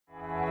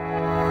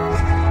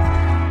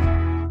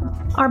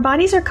Our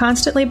bodies are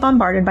constantly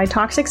bombarded by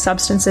toxic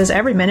substances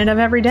every minute of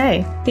every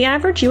day. The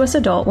average U.S.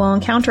 adult will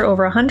encounter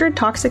over 100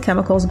 toxic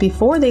chemicals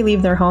before they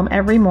leave their home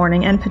every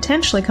morning and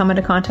potentially come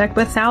into contact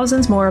with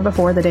thousands more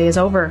before the day is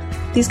over.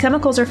 These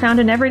chemicals are found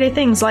in everyday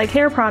things like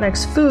hair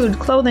products, food,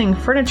 clothing,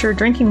 furniture,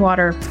 drinking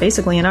water,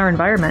 basically in our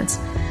environments.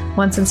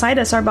 Once inside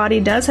us, our body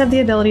does have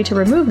the ability to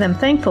remove them,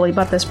 thankfully,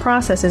 but this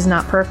process is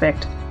not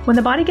perfect. When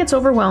the body gets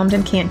overwhelmed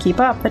and can't keep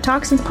up, the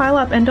toxins pile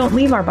up and don't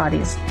leave our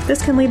bodies.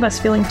 This can leave us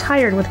feeling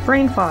tired with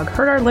brain fog,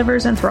 hurt our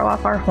livers, and throw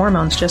off our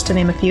hormones, just to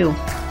name a few.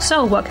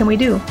 So, what can we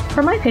do?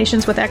 For my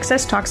patients with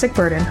excess toxic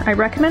burden, I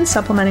recommend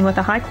supplementing with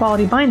a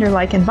high-quality binder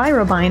like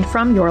EnviroBind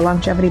from Your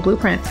Longevity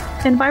Blueprint.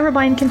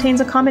 EnviroBind contains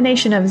a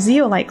combination of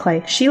zeolite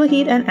clay, Sheila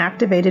and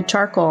activated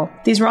charcoal.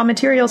 These raw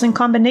materials in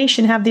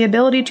combination have the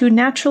ability to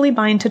naturally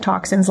bind to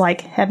toxins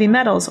like heavy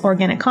metals,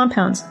 organic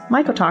compounds,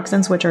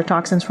 mycotoxins, which are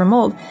toxins from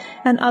mold,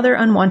 and other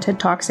unwanted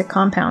toxic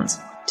compounds.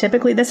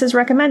 Typically, this is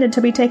recommended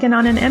to be taken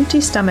on an empty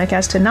stomach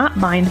as to not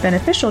bind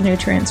beneficial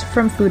nutrients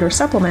from food or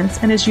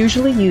supplements and is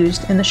usually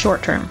used in the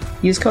short term.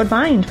 Use code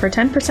BIND for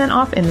 10%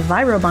 off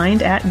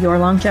EnviroBind at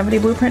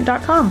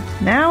yourlongevityblueprint.com.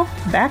 Now,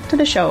 back to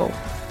the show.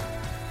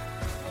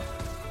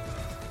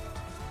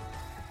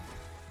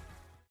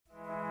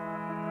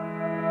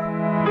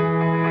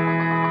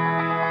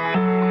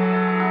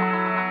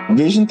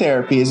 Vision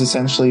therapy is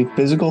essentially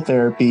physical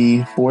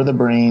therapy for the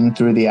brain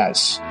through the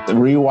eyes,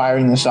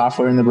 rewiring the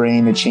software in the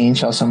brain to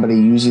change how somebody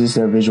uses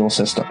their visual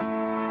system.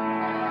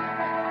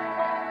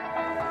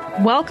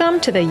 Welcome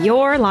to the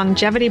Your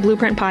Longevity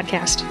Blueprint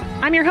podcast.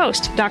 I'm your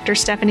host, Dr.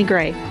 Stephanie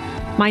Gray.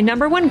 My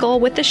number one goal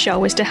with the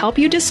show is to help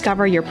you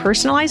discover your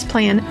personalized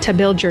plan to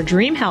build your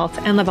dream health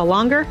and live a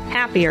longer,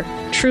 happier,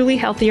 truly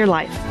healthier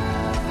life.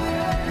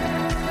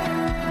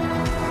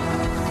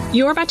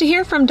 You're about to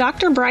hear from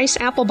Dr. Bryce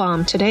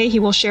Applebaum. Today, he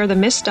will share the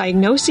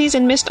misdiagnoses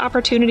and missed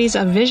opportunities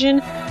of vision,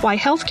 why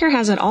healthcare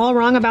has it all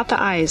wrong about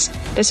the eyes.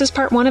 This is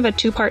part one of a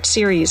two-part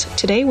series.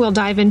 Today, we'll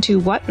dive into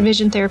what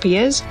vision therapy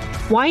is,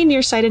 why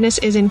nearsightedness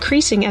is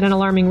increasing at an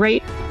alarming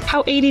rate, how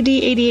ADD,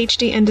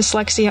 ADHD, and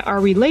dyslexia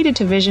are related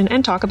to vision,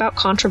 and talk about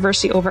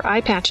controversy over eye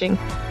patching.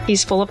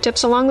 He's full of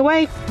tips along the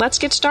way. Let's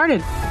get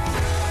started.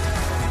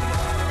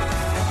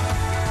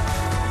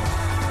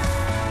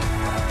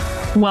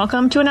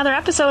 Welcome to another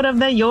episode of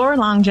the Your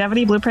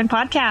Longevity Blueprint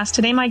podcast.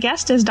 Today, my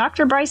guest is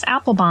Dr. Bryce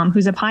Applebaum,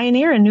 who's a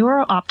pioneer in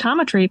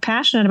neurooptometry,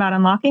 passionate about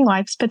unlocking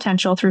life's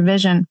potential through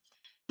vision.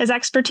 His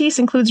expertise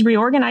includes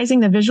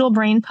reorganizing the visual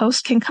brain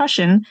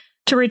post-concussion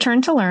to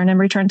return to learn and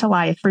return to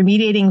life,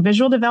 remediating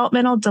visual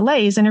developmental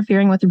delays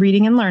interfering with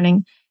reading and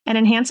learning, and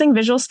enhancing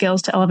visual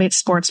skills to elevate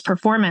sports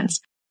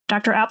performance.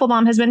 Dr.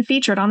 Applebaum has been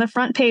featured on the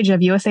front page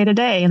of USA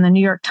Today, in the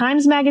New York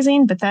Times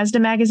Magazine, Bethesda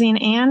Magazine,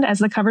 and as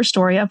the cover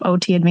story of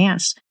OT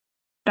Advanced.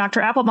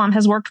 Dr. Applebaum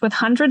has worked with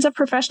hundreds of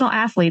professional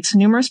athletes,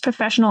 numerous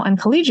professional and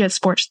collegiate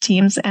sports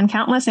teams, and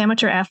countless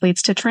amateur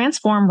athletes to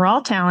transform raw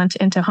talent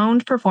into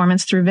honed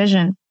performance through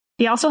vision.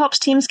 He also helps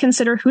teams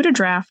consider who to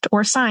draft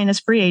or sign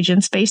as free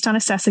agents based on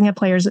assessing a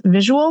player's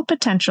visual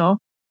potential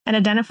and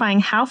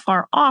identifying how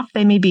far off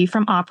they may be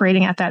from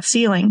operating at that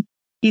ceiling.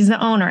 He's the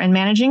owner and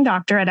managing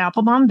doctor at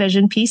Applebaum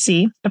Vision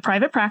PC, a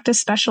private practice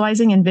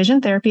specializing in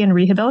vision therapy and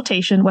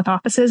rehabilitation with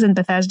offices in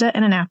Bethesda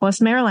and Annapolis,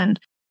 Maryland.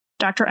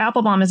 Dr.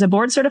 Applebaum is a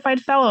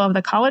board-certified fellow of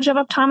the College of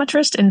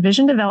Optometrists in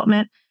Vision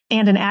Development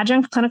and an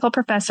adjunct clinical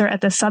professor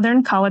at the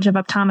Southern College of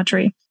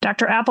Optometry.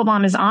 Dr.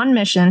 Applebaum is on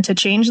mission to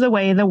change the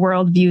way the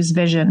world views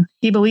vision.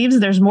 He believes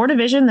there's more to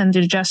vision than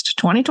to just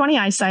 20/20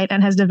 eyesight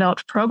and has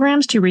developed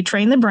programs to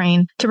retrain the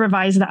brain to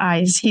revise the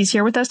eyes. He's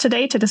here with us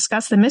today to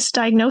discuss the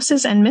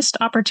misdiagnosis and missed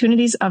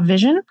opportunities of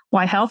vision,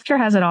 why healthcare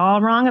has it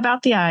all wrong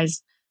about the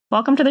eyes.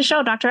 Welcome to the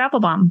show, Dr.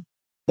 Applebaum.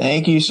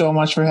 Thank you so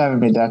much for having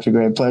me, Dr.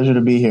 Gray. Pleasure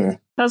to be here.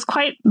 That was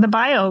quite the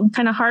bio,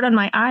 kind of hard on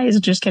my eyes.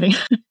 Just kidding.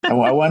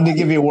 I wanted to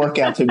give you a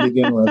workout to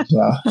begin with.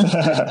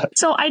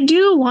 So I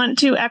do want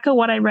to echo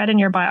what I read in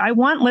your bio. I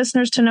want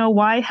listeners to know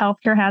why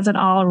healthcare has it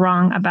all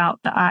wrong about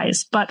the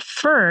eyes. But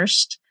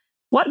first,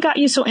 what got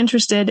you so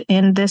interested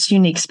in this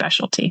unique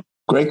specialty?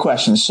 Great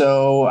question.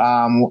 So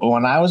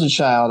when I was a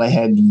child, I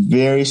had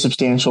very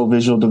substantial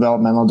visual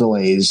developmental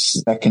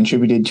delays that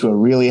contributed to a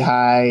really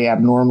high,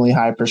 abnormally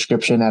high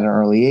prescription at an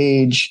early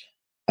age.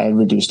 I had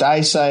reduced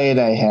eyesight.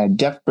 I had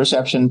depth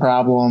perception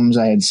problems.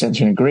 I had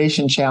sensory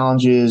integration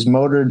challenges,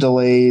 motor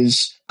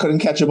delays, couldn't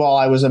catch a ball.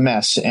 I was a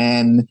mess.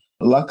 And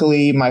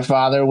luckily, my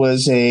father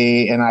was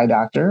an eye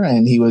doctor,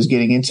 and he was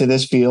getting into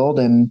this field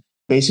and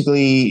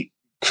basically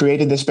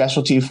created the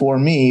specialty for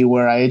me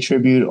where I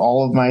attribute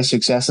all of my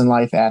success in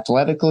life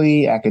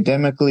athletically,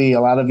 academically,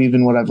 a lot of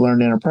even what I've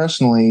learned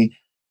interpersonally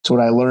to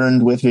what I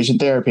learned with vision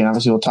therapy. And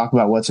obviously, we'll talk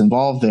about what's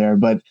involved there.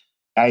 But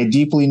I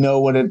deeply know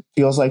what it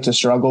feels like to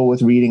struggle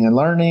with reading and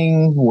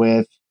learning,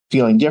 with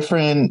feeling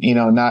different,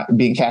 not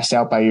being cast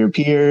out by your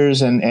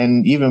peers,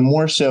 and even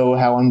more so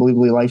how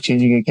unbelievably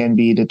life-changing it can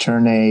be to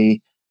turn a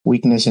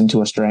weakness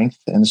into a strength.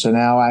 And so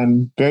now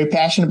I'm very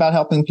passionate about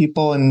helping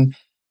people and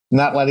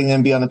not letting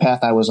them be on the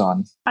path I was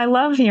on. I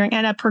love hearing,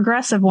 and a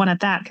progressive one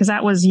at that, because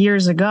that was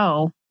years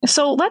ago.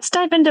 So let's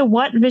dive into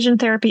what vision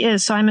therapy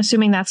is. So I'm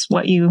assuming that's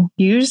what you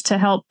use to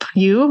help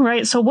you,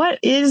 right? So what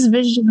is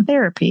vision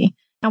therapy?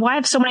 And why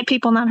have so many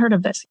people not heard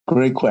of this?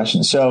 Great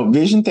question. So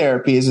vision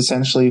therapy is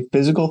essentially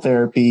physical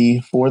therapy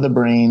for the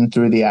brain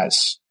through the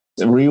eyes,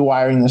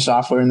 rewiring the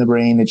software in the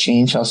brain to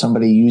change how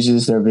somebody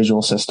uses their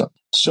visual system.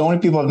 So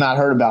many people have not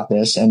heard about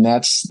this. And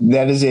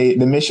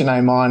the mission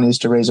I'm on is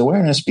to raise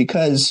awareness,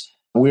 because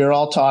we are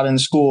all taught in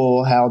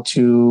school how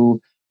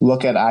to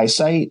look at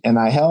eyesight and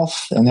eye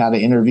health and how to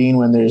intervene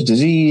when there's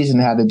disease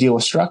and how to deal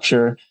with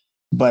structure,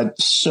 but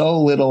so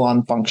little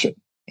on function.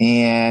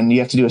 And you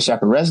have to do a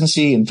separate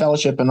residency and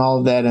fellowship and all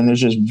of that. And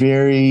there's just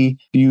very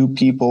few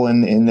people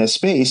in this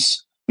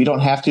space. You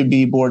don't have to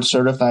be board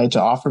certified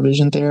to offer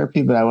vision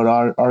therapy, but I would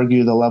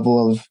argue the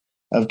level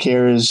of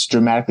care is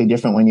dramatically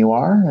different when you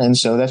are. And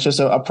so that's just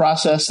a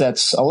process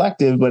that's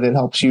elective, but it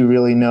helps you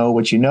really know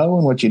what you know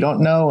and what you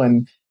don't know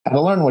and how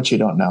to learn what you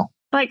don't know.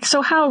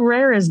 So how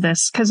rare is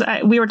this? Because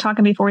we were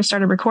talking before we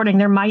started recording,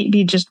 there might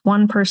be just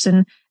one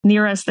person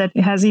near us that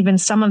has even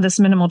some of this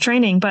minimal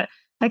training, but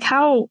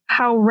how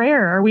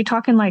rare? Are we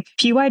talking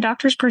few eye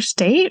doctors per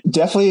state?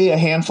 Definitely a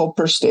handful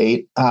per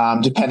state,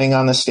 depending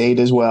on the state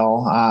as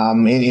well.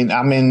 I'm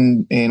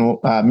in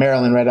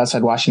Maryland, right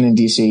outside Washington,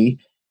 D.C.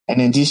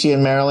 And in D.C.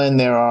 and Maryland,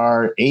 there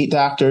are 8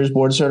 doctors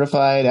board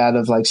certified out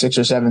of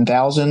 6,000 or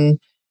 7,000.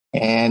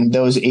 And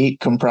those 8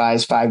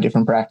 comprise 5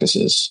 different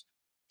practices.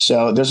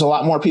 So there's a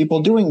lot more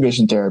people doing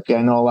vision therapy.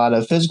 I know a lot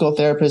of physical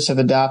therapists have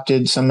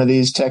adopted some of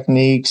these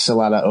techniques, a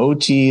lot of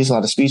OTs, a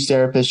lot of speech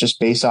therapists, just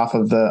based off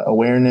of the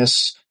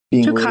awareness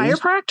being raised.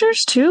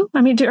 Chiropractors too?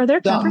 I mean, are there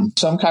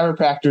some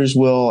chiropractors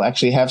will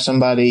actually have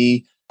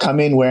somebody come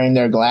in wearing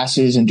their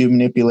glasses and do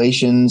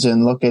manipulations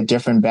and look at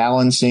different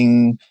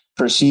balancing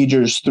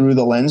procedures through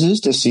the lenses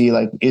to see,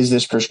 is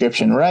this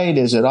prescription right?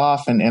 Is it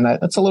off? And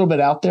that's a little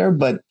bit out there,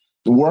 but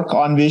work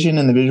on vision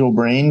and the visual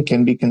brain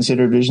can be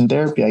considered vision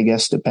therapy, I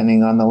guess,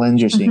 depending on the lens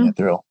you're seeing it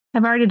through.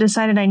 I've already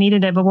decided I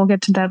needed it, but we'll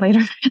get to that later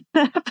in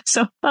the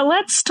episode. But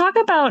let's talk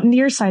about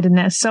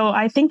nearsightedness. So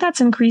I think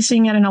that's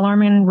increasing at an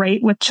alarming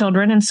rate with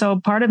children. And so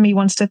part of me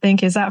wants to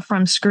think, is that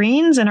from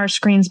screens, and are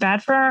screens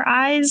bad for our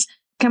eyes?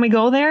 Can we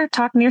go there?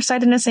 Talk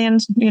nearsightedness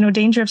and,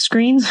 danger of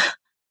screens?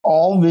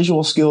 All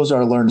visual skills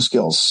are learned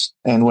skills.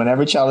 And when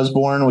every child is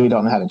born, we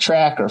don't know how to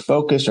track or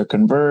focus or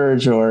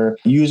converge or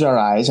use our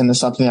eyes. And it's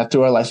something that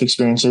through our life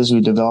experiences,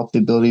 we develop the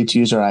ability to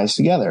use our eyes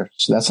together.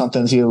 So that's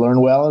something that's either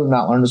learned well or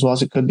not learned as well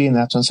as it could be. And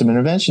that's when some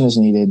intervention is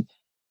needed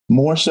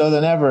more so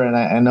than ever. And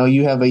I know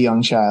you have a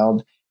young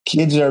child.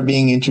 Kids are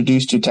being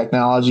introduced to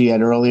technology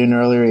at earlier and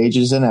earlier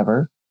ages than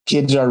ever.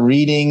 Kids are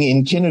reading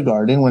in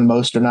kindergarten when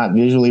most are not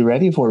visually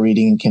ready for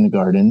reading in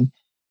kindergarten.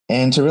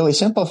 And to really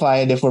simplify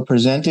it, if we're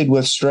presented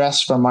with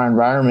stress from our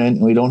environment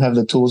and we don't have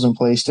the tools in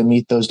place to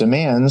meet those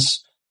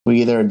demands, we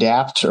either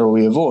adapt or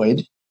we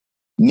avoid.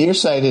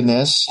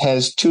 Nearsightedness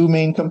has 2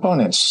 main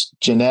components,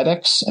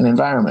 genetics and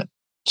environment.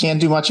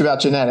 Can't do much about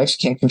genetics,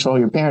 can't control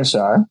who your parents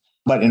are.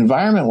 But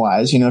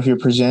environment-wise, if you're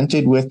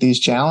presented with these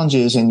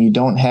challenges and you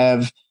don't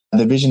have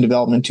the vision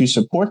development to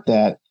support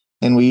that,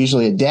 then we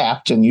usually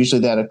adapt. And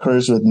usually that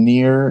occurs with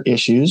near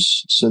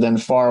issues. So then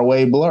far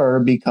away blur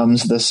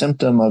becomes the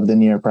symptom of the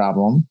near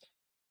problem.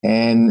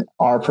 And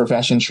our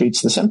profession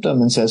treats the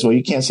symptom and says, well,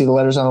 you can't see the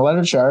letters on the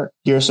letter chart.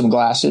 Here are some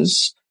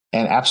glasses.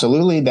 And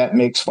absolutely, that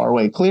makes far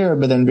away clear.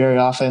 But then very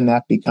often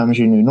that becomes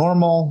your new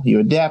normal. You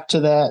adapt to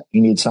that.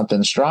 You need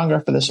something stronger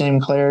for the same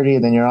clarity.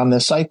 And then you're on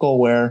this cycle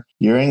where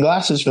you're in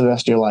glasses for the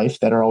rest of your life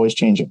that are always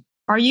changing.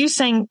 Are you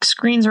saying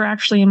screens are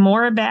actually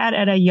more bad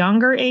at a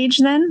younger age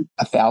then?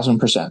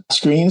 1,000%.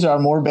 Screens are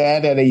more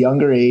bad at a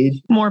younger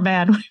age. More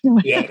bad.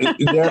 Yeah,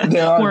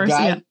 there are worse,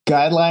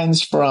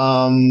 guidelines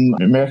from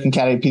American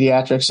Academy of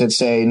Pediatrics that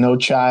say no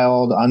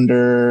child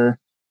under,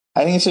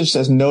 I think it just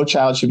says no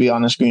child should be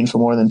on a screen for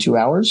more than 2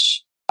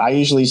 hours. I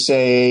usually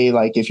say,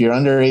 if you're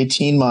under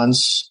 18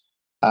 months,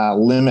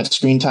 limit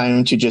screen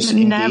time to just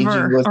engaging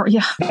with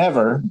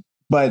never.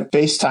 But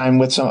FaceTime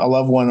with a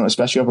loved one,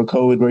 especially over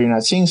COVID where you're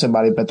not seeing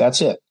somebody, but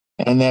that's it.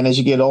 And then as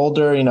you get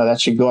older,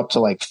 that should go up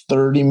to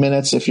 30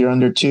 minutes if you're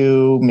under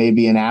 2,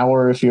 maybe an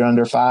hour if you're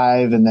under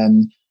 5, and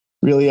then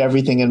really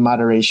everything in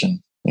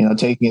moderation,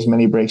 taking as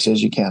many breaks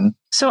as you can.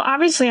 So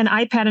obviously an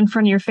iPad in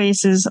front of your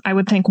face is, I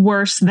would think,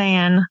 worse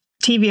than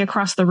TV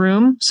across the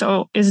room.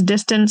 So is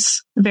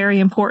distance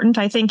very important?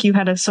 I think you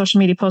had a social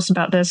media post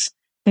about this,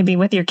 maybe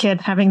with your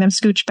kid, having them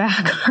scooch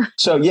back.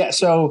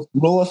 So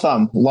rule of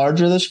thumb,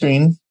 larger the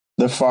screen,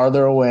 the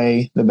farther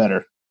away, the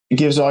better. It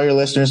gives all your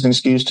listeners an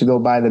excuse to go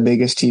buy the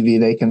biggest TV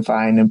they can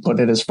find and put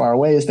it as far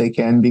away as they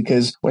can,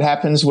 because what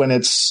happens when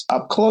it's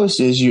up close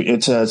is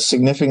it's a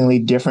significantly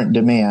different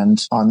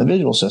demand on the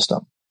visual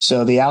system.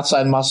 So the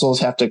outside muscles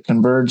have to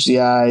converge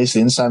the eyes,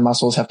 the inside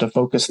muscles have to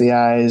focus the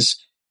eyes,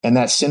 and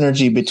that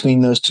synergy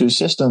between those 2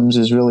 systems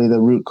is really the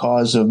root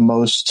cause of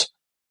most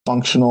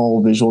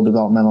functional visual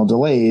developmental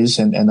delays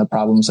and the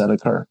problems that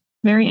occur.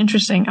 Very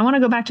interesting. I want to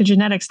go back to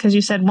genetics because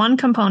you said one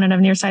component of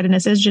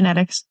nearsightedness is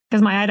genetics,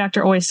 because my eye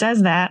doctor always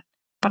says that,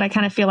 but I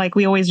kind of feel like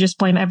we always just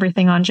blame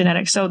everything on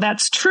genetics. So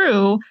that's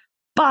true.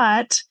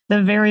 But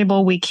the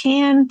variable we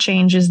can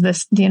change is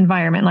the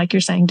environment. Like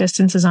you're saying,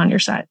 distance is on your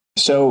side.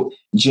 So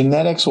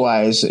genetics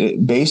wise,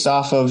 based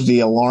off of the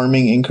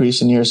alarming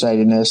increase in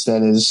nearsightedness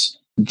that is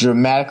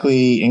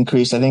dramatically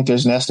increased, I think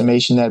there's an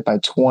estimation that by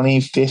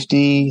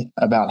 2050,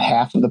 about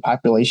half of the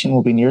population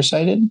will be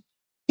nearsighted.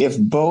 If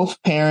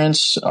both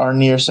parents are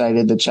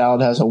nearsighted, the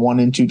child has a 1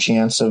 in 2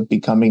 chance of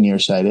becoming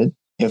nearsighted.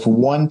 If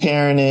one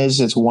parent is,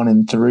 it's 1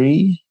 in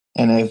 3.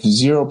 And if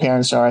 0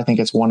 parents are, I think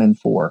it's 1 in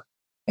 4.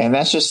 And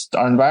that's just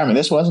our environment.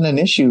 This wasn't an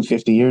issue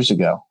 50 years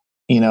ago,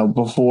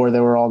 before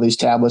there were all these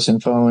tablets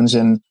and phones.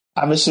 And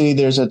obviously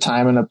there's a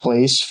time and a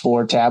place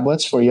for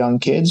tablets for young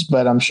kids,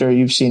 but I'm sure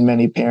you've seen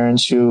many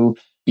parents who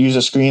use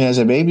a screen as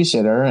a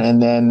babysitter, and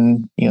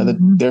then,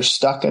 they're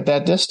stuck at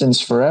that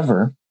distance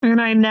forever. And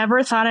I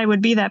never thought I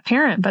would be that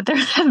parent, but there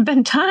have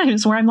been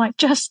times where I'm like,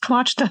 just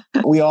watch the...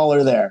 We all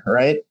are there,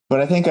 right? But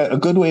I think a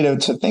good way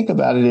to think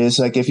about it is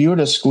like, if you were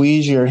to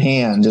squeeze your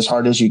hand as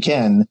hard as you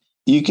can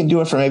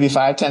do it for maybe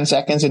 5-10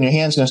 seconds and your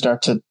hand's going to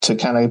start to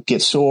kind of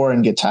get sore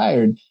and get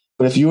tired.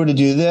 But if you were to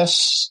do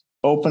this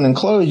open and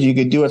close, you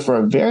could do it for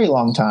a very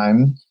long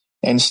time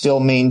and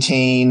still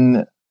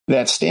maintain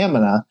that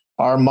stamina.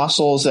 Our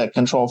muscles that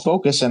control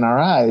focus in our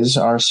eyes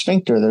are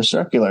sphincter, they're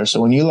circular.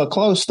 So when you look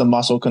close, the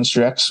muscle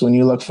constricts. When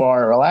you look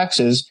far, it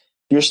relaxes.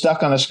 You're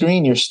stuck on a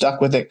screen, you're stuck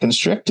with it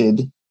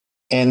constricted.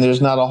 And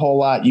there's not a whole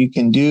lot you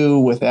can do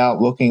without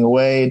looking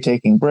away,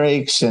 taking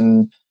breaks,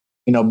 and,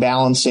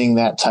 balancing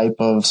that type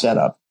of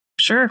setup.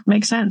 Sure,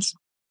 makes sense.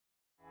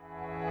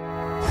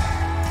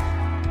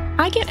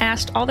 I get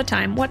asked all the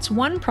time, what's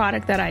one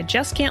product that I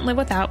just can't live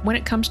without when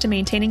it comes to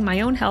maintaining my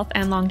own health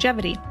and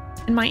longevity?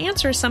 And my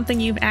answer is something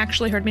you've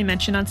actually heard me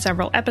mention on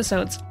several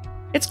episodes.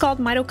 It's called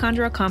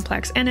Mitochondrial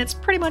Complex, and it's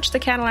pretty much the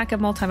Cadillac of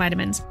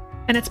multivitamins.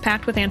 And it's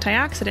packed with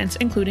antioxidants,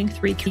 including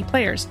 3 key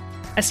players: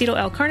 acetyl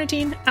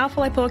L-carnitine,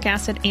 alpha-lipoic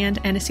acid, and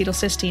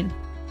N-acetylcysteine.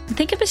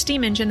 Think of a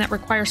steam engine that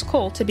requires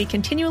coal to be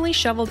continually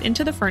shoveled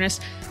into the furnace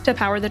to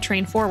power the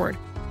train forward.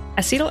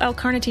 Acetyl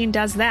L-carnitine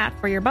does that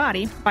for your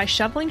body by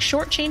shoveling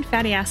short-chain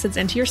fatty acids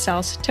into your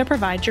cells to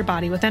provide your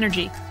body with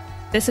energy.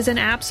 This is an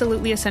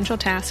absolutely essential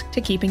task to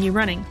keeping you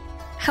running.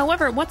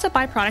 However, what's a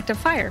byproduct of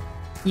fire?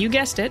 You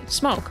guessed it,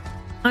 smoke.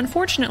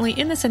 Unfortunately,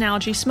 in this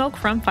analogy, smoke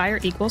from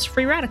fire equals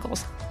free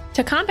radicals.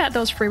 To combat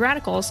those free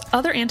radicals,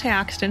 other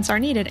antioxidants are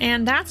needed,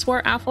 and that's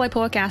where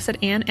alpha-lipoic acid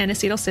and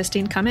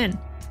N-acetylcysteine come in.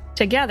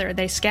 Together,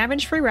 they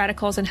scavenge free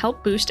radicals and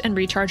help boost and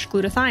recharge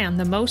glutathione,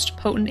 the most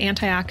potent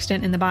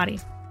antioxidant in the body.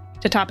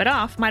 To top it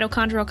off,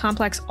 Mitochondrial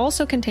Complex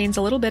also contains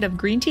a little bit of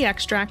green tea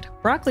extract,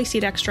 broccoli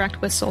seed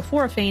extract with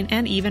sulforaphane,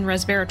 and even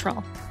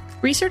resveratrol.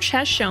 Research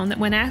has shown that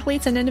when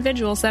athletes and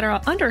individuals that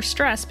are under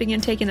stress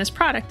begin taking this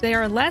product, they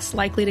are less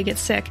likely to get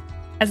sick,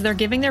 as they're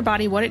giving their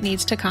body what it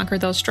needs to conquer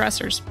those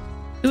stressors.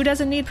 Who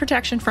doesn't need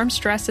protection from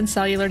stress and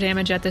cellular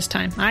damage at this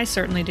time? I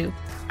certainly do.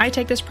 I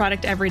take this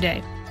product every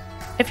day.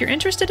 If you're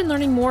interested in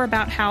learning more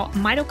about how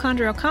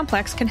Mitochondrial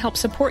Complex can help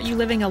support you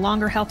living a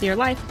longer, healthier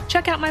life,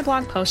 check out my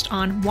blog post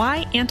on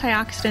why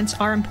antioxidants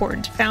are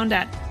important, found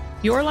at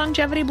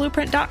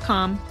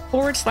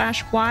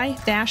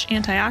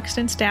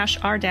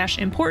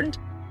yourlongevityblueprint.com/why-antioxidants-are-important,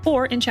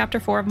 or in Chapter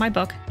 4 of my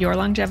book, Your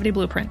Longevity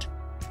Blueprint.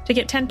 To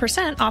get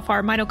 10% off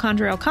our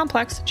Mitochondrial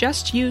Complex,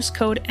 just use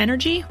code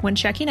ENERGY when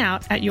checking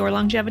out at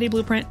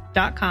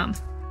yourlongevityblueprint.com.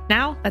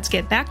 Now, let's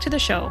get back to the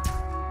show.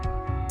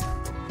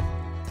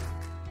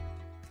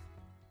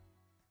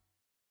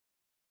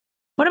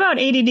 What about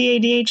ADD,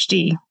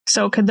 ADHD?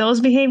 So could those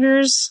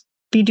behaviors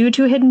be due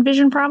to hidden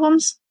vision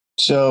problems?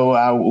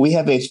 So we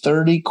have a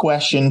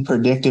 30-question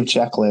predictive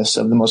checklist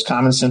of the most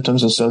common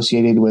symptoms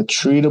associated with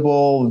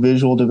treatable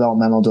visual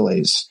developmental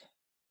delays.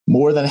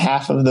 More than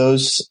half of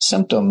those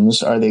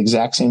symptoms are the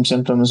exact same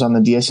symptoms on the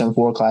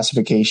DSM-4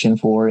 classification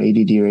for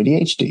ADD or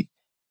ADHD.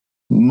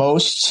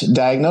 Most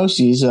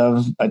diagnoses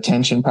of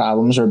attention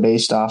problems are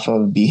based off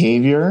of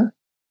behavior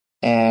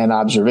and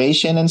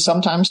observation and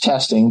sometimes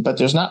testing, but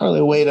there's not really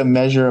a way to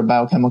measure a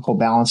biochemical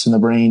balance in the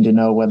brain to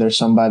know whether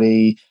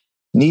somebody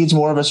needs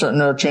more of a certain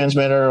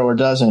neurotransmitter or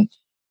doesn't.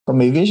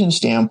 From a vision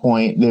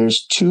standpoint,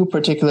 there's 2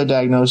 particular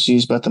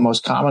diagnoses, but the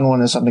most common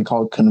one is something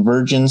called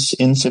convergence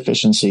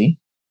insufficiency.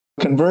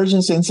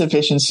 Convergence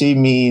insufficiency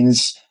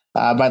means,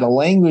 by the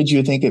language,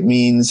 you think it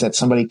means that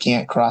somebody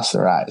can't cross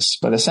their eyes.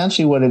 But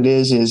essentially what it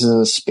is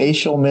a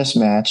spatial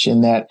mismatch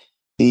in that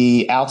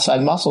the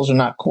outside muscles are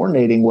not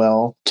coordinating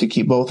well to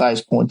keep both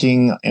eyes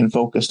pointing and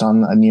focused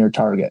on a near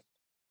target.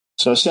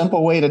 So a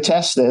simple way to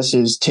test this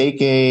is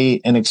take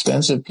an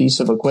expensive piece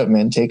of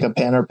equipment, take a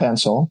pen or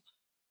pencil,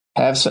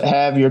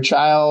 have your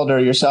child or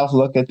yourself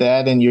look at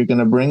that, and you're going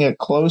to bring it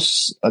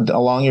close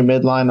along your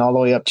midline all the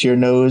way up to your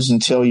nose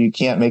until you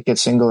can't make it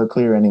single or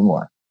clear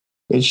anymore.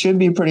 It should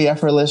be pretty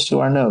effortless to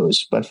our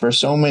nose, but for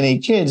so many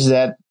kids,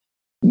 that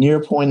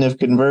near point of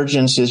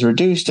convergence is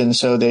reduced, and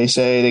so they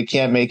say they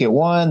can't make it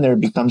one. There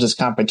becomes this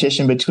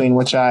competition between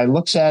which eye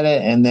looks at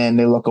it, and then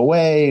they look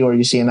away, or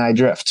you see an eye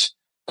drift.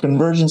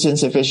 Convergence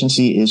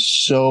insufficiency is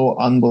so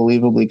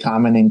unbelievably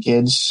common in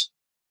kids.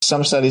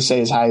 Some studies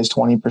say as high as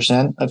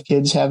 20% of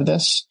kids have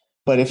this.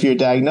 But if you're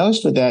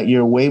diagnosed with that,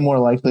 you're way more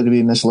likely to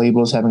be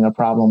mislabeled as having a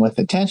problem with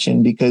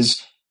attention,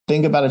 because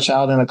think about a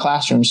child in a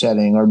classroom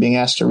setting or being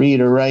asked to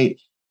read or write.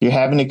 You're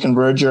having to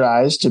converge your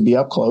eyes to be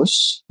up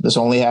close. This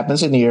only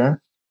happens in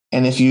ear.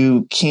 And if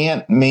you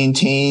can't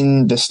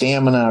maintain the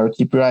stamina or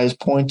keep your eyes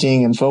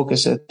pointing and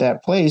focus at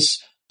that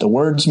place, the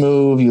words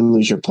move, you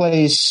lose your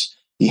place.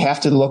 You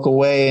have to look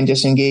away and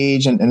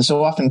disengage. And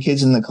so often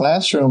kids in the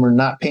classroom are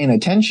not paying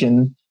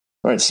attention,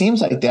 or it seems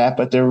like that,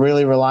 but they're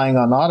really relying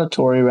on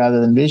auditory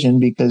rather than vision,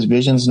 because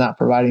vision's not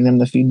providing them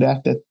the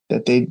feedback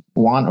that they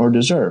want or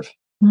deserve.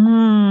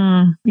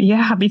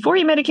 Yeah. Before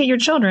you medicate your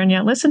children,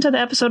 listen to the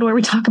episode where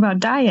we talk about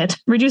diet,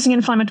 reducing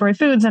inflammatory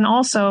foods, and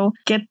also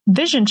get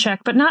vision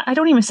checked. But I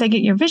don't even say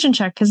get your vision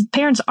checked, because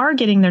parents are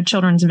getting their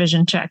children's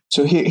vision checked.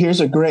 So here's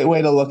a great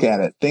way to look at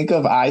it. Think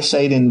of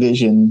eyesight and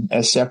vision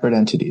as separate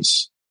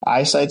entities.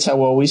 Eyesight's how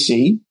well we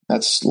see.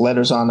 That's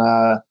letters on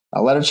a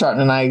letter chart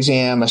in an eye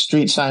exam, a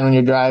street sign when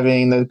you're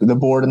driving, the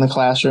board in the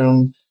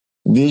classroom.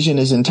 Vision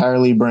is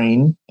entirely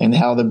brain, and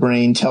how the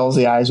brain tells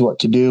the eyes what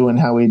to do and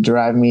how we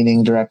derive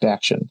meaning, direct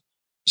action.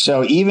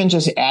 So even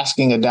just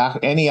asking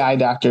any eye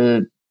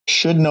doctor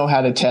should know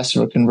how to test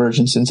for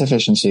convergence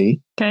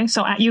insufficiency. Okay,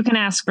 so you can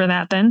ask for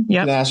that then.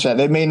 Yep. You can ask for that.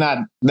 They may not.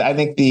 I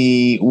think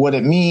what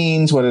it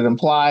means, what it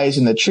implies,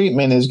 and the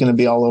treatment is going to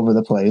be all over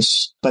the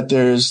place. But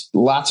there's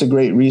lots of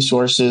great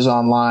resources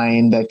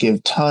online that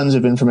give tons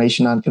of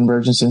information on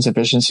convergence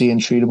insufficiency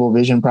and treatable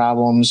vision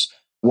problems.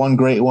 One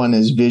great one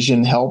is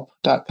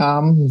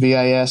visionhelp.com,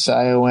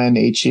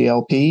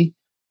 VISIONHELP.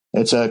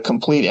 It's a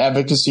complete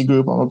advocacy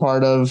group I'm a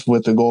part of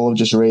with the goal of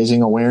just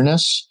raising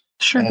awareness.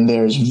 Sure. And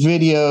there's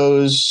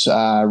videos,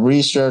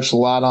 research, a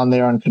lot on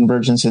there on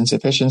convergence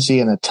insufficiency,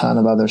 and a ton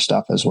of other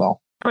stuff as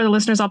well. For the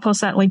listeners, I'll post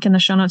that link in the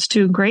show notes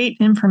too. Great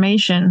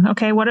information.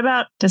 Okay, what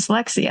about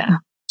dyslexia?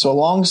 So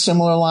along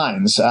similar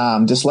lines,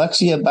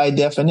 dyslexia by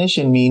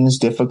definition means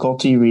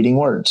difficulty reading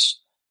words.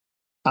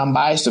 I'm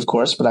biased, of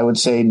course, but I would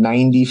say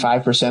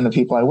 95% of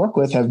people I work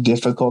with have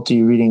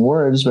difficulty reading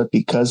words, but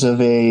because of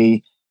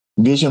a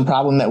vision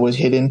problem that was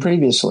hidden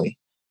previously.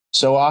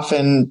 So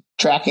often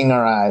tracking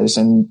our eyes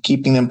and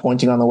keeping them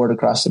pointing on the word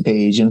across the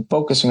page, and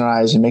focusing our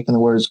eyes and making the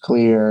words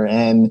clear,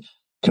 and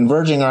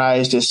converging our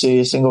eyes to see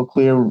a single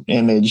clear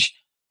image.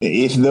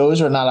 If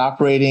those are not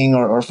operating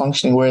or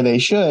functioning where they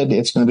should,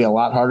 it's going to be a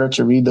lot harder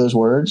to read those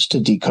words, to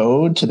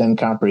decode, to then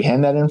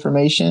comprehend that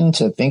information,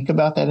 to think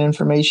about that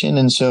information.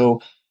 And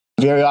so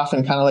very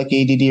often, kind of like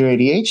ADD or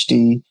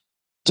ADHD,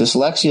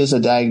 dyslexia is a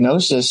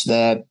diagnosis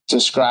that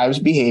describes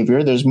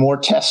behavior. There's more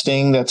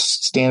testing that's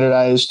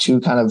standardized to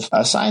kind of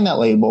assign that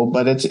label,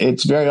 but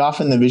it's very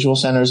often the visual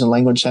centers and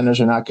language centers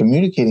are not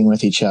communicating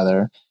with each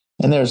other.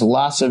 And there's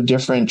lots of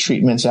different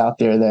treatments out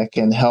there that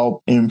can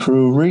help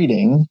improve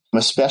reading,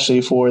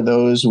 especially for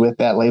those with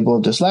that label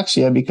of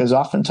dyslexia, because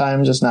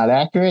oftentimes it's not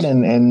accurate.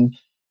 And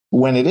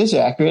when it is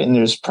accurate and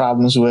there's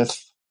problems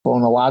with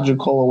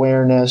phonological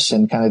awareness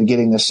and kind of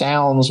getting the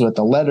sounds with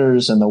the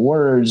letters and the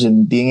words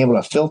and being able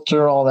to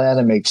filter all that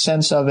and make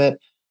sense of it,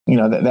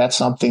 that's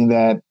something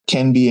that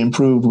can be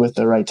improved with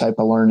the right type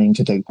of learning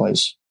to take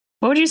place.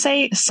 What would you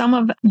say some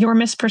of your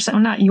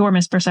not your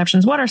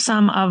misperceptions, what are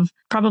some of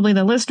probably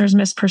the listeners'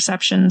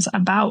 misperceptions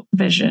about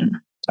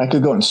vision? I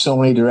could go in so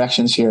many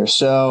directions here.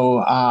 So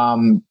I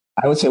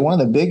would say one of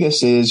the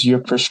biggest is your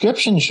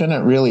prescription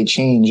shouldn't really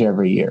change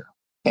every year.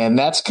 And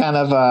that's kind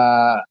of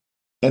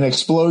an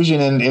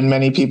explosion in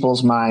many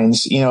people's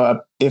minds.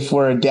 If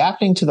we're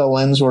adapting to the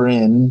lens we're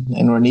in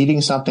and we're needing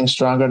something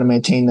stronger to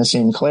maintain the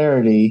same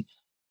clarity,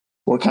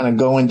 we're kind of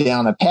going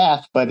down a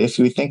path. But if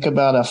we think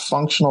about a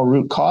functional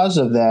root cause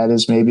of that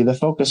is maybe the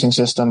focusing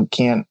system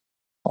can't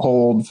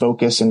hold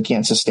focus and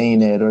can't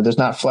sustain it, or there's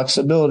not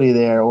flexibility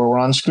there, or we're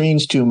on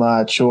screens too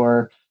much,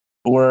 or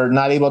we're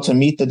not able to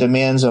meet the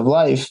demands of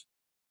life,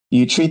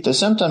 you treat the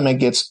symptom, it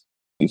gets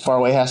far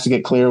away, has to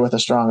get clear with a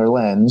stronger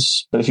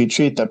lens. But if you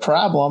treat the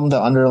problem,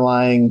 the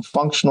underlying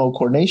functional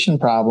coordination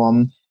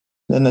problem,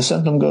 then the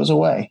symptom goes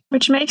away.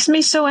 Which makes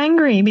me so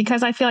angry,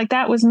 because I feel like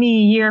that was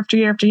me year after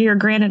year after year.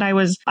 Granted, I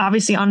was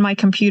obviously on my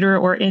computer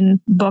or in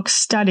books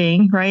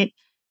studying, right?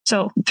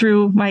 So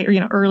through my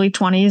early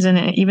 20s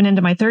and even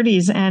into my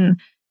 30s, and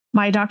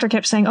my doctor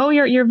kept saying, "Oh,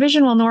 your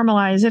vision will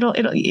normalize.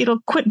 It'll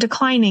quit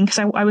declining." Because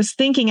I was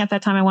thinking at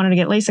that time I wanted to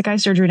get LASIK eye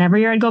surgery, and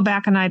every year I'd go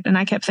back and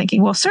I kept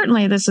thinking, well,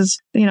 certainly this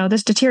is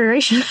this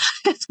deterioration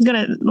is going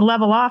to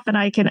level off, and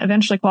I can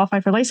eventually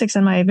qualify for LASIK.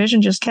 And my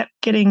vision just kept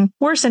getting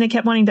worse, and it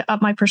kept wanting to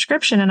up my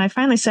prescription. And I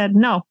finally said,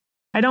 no,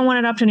 I don't want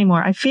it upped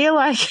anymore. I feel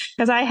like,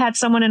 because I had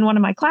someone in one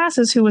of my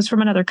classes who was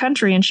from another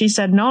country, and she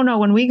said, no,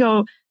 when we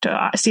go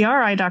to see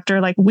our eye doctor,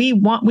 like we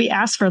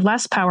ask for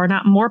less power,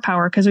 not more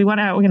power, because we want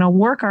to,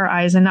 work our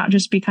eyes and not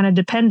just be kind of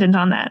dependent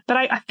on that. But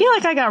I feel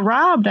like I got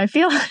robbed. I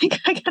feel like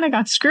I kind of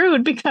got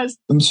screwed, because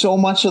so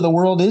much of the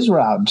world is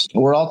robbed.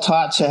 We're all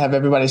taught to have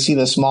everybody see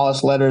the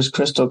smallest letters,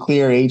 crystal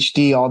clear,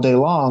 HD all day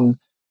long.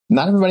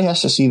 Not everybody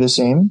has to see the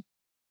same.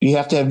 You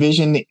have to have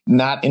vision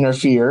not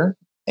interfere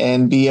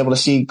and be able to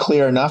see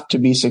clear enough to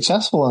be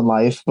successful in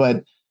life.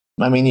 But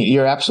I mean,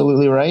 you're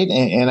absolutely right.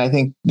 And I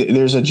think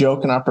there's a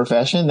joke in our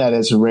profession that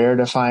it's rare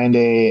to find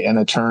an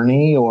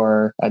attorney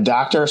or a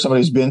doctor,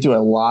 somebody who's been through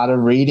a lot of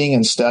reading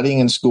and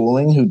studying and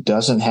schooling who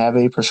doesn't have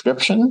a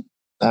prescription.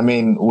 I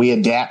mean, we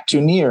adapt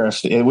to near.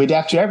 We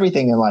adapt to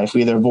everything in life.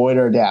 We either avoid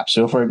or adapt.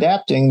 So if we're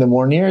adapting, the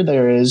more near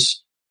there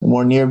is, the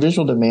more near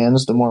visual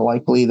demands, the more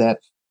likely that,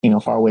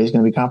 far away is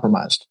going to be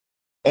compromised.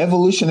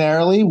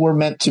 Evolutionarily, we're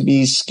meant to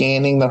be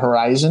scanning the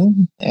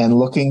horizon and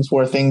looking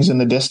for things in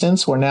the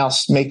distance. We're now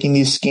making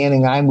these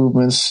scanning eye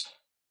movements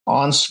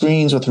on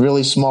screens with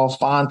really small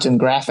font and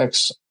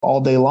graphics all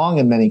day long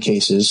in many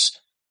cases.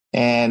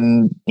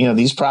 And,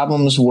 these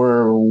problems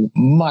were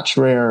much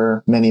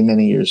rarer many,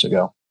 many years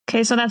ago.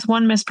 Okay, so that's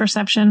one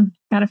misperception.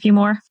 Got a few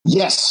more?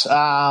 Yes.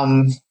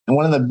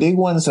 One of the big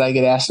ones that I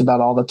get asked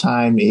about all the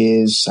time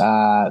is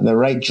the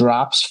right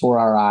drops for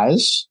our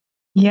eyes.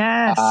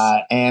 Yes.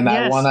 And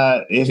yes. I want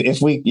to,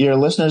 if your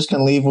listeners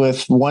can leave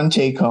with one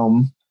take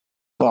home,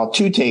 well,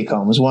 two take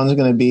homes. One's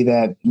going to be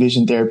that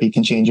vision therapy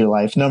can change your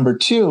life. Number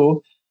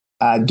two,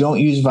 don't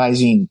use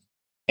Visine.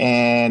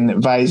 And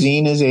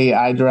Visine is a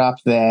eye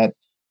drop that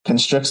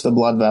constricts the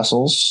blood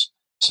vessels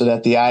so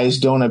that the eyes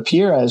don't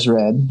appear as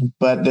red.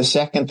 But the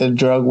second the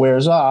drug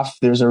wears off,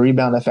 there's a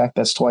rebound effect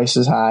that's twice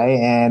as high,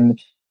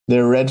 and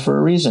they're red for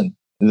a reason.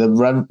 The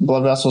red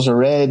blood vessels are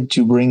red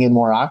to bring in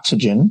more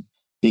oxygen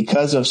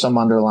because of some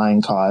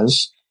underlying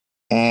cause.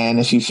 And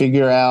if you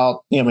figure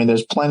out,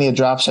 there's plenty of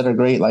drops that are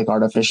great, like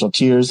artificial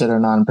tears that are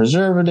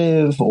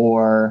non-preservative,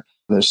 or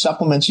there's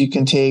supplements you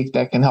can take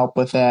that can help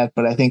with that.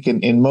 But I think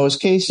in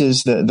most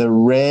cases,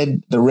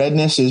 the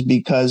redness is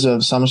because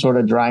of some sort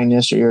of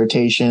dryness or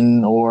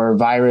irritation or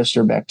virus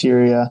or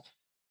bacteria.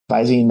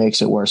 Visine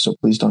makes it worse, so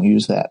please don't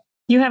use that.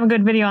 You have a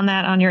good video on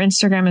that on your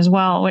Instagram as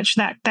well, which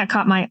that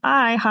caught my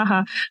eye.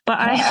 Haha.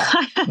 But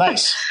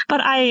nice.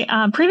 But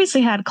I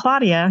previously had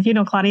Claudia,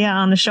 Claudia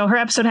on the show. Her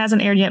episode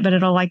hasn't aired yet, but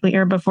it'll likely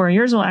air before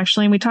yours will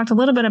actually. And we talked a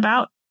little bit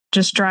about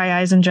just dry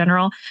eyes in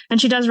general.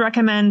 And she does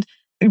recommend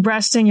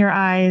resting your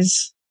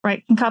eyes,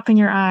 right? And cupping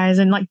your eyes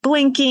and like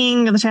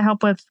blinking to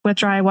help with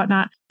dry eye,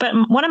 whatnot. But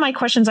one of my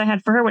questions I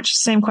had for her, which is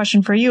the same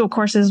question for you, of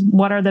course, is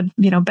what are the,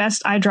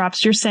 best eye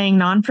drops? You're saying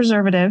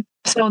non-preservative.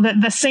 So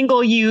the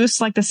single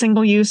use,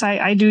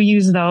 I do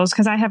use those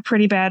because I have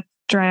pretty bad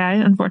dry eye,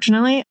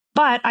 unfortunately.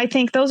 But I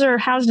think those are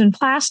housed in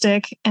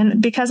plastic.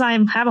 And because I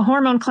have a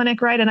hormone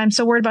clinic, right, and I'm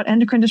so worried about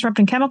endocrine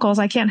disrupting chemicals,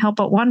 I can't help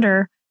but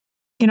wonder,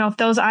 if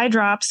those eye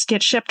drops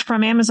get shipped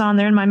from Amazon,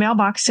 they're in my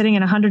mailbox sitting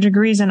in 100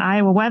 degrees in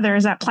Iowa weather.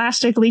 Is that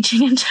plastic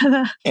leaching into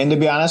the... And to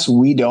be honest,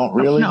 we don't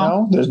really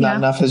know. There's not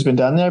enough has been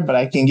done there, but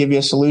I can give you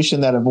a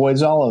solution that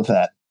avoids all of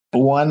that.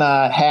 One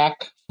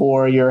hack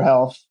for your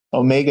health,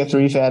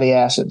 omega-3 fatty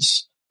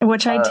acids.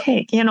 Which I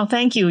take.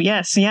 Thank you.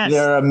 Yes.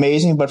 They're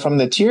amazing. But from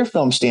the tear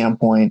film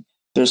standpoint,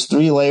 there's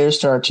 3 layers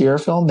to our tear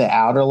film. The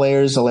outer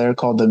layer is a layer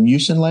called the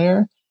mucin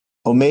layer.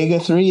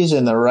 Omega-3 is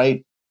in the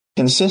right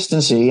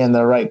consistency and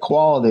the right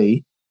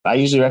quality. I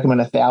usually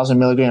recommend 1,000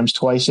 milligrams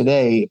twice a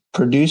day,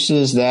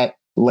 produces that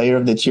layer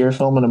of the tear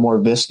film in a more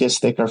viscous,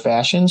 thicker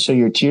fashion. So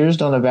your tears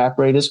don't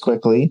evaporate as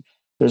quickly.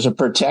 There's a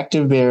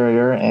protective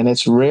barrier, and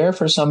it's rare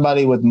for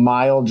somebody with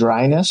mild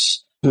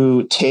dryness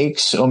who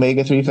takes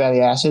omega-3 fatty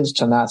acids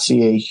to not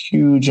see a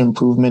huge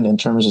improvement in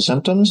terms of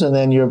symptoms. And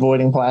then you're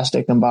avoiding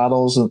plastic and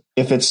bottles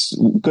if it's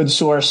good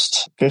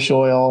sourced fish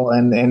oil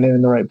and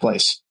in the right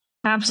place.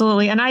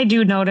 Absolutely. And I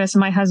do notice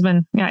my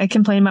husband, I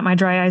complain about my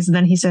dry eyes. And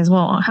then he says,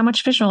 well, how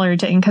much fish oil are you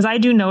taking? Because I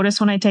do notice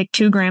when I take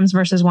 2 grams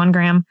versus 1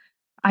 gram,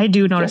 I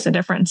do notice a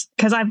difference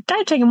because I've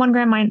taken 1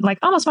 gram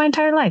almost my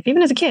entire life,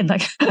 even as a kid.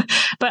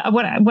 But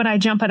when I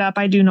jump it up,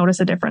 I do notice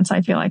a difference.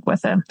 I feel like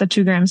with the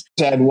 2 grams.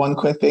 To add one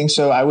quick thing.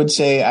 So I would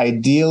say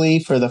ideally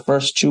for the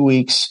first 2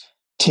 weeks,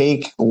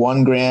 take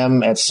 1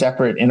 gram at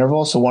separate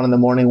intervals. So 1 in the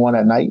morning, 1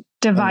 at night.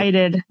 Divide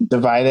it. You'll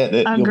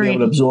be able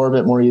to absorb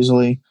it more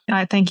easily.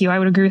 Thank you. I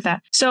would agree with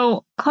that.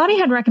 So Claudia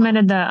had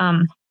recommended the,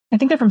 I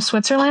think they're from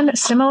Switzerland,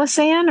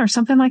 Similasan or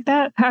something like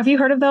that. Have you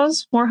heard of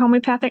those? More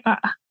homeopathic?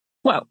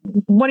 What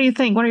do you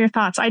think? What are your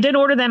thoughts? I did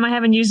order them. I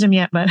haven't used them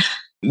yet, but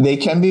they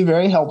can be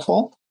very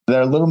helpful.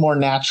 They're a little more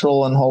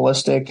natural and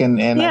holistic.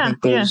 And I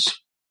think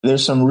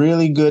there's some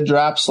really good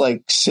drops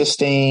like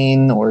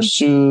Systane or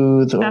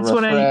Soothe or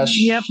Refresh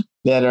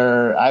that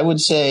are, I would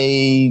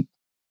say,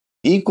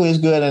 equally as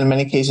good and in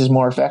many cases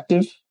more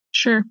effective.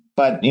 Sure.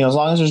 But, as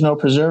long as there's no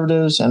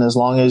preservatives and as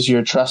long as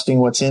you're trusting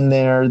what's in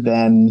there,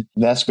 then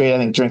that's great. I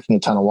think drinking a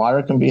ton of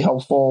water can be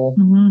helpful.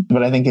 Mm-hmm.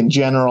 But I think in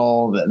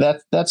general,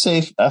 that's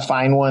a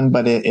fine one,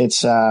 but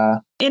it's...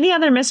 Any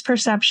other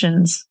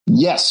misperceptions?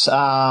 Yes.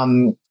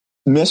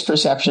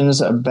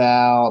 Misperceptions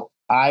about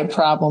eye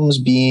problems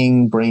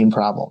being brain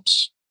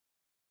problems.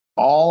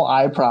 All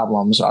eye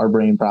problems are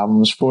brain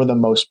problems for the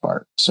most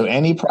part. So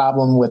any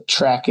problem with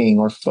tracking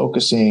or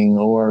focusing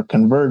or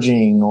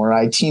converging or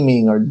eye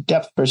teaming or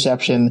depth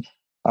perception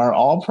are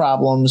all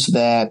problems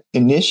that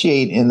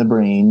initiate in the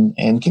brain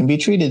and can be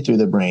treated through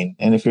the brain.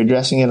 And if you're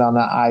addressing it on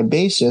an eye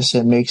basis,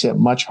 it makes it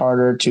much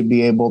harder to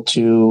be able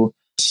to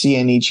see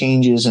any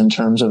changes in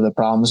terms of the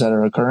problems that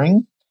are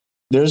occurring.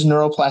 there's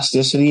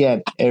neuroplasticity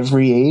at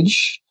every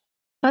age.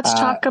 Let's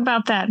talk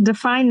about that.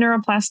 Define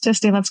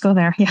neuroplasticity. Let's go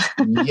there. Yeah.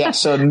 Yeah.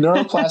 So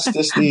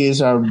neuroplasticity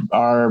is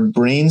our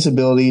brain's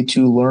ability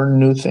to learn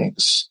new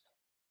things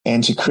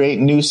and to create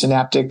new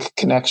synaptic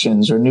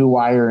connections or new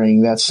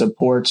wiring that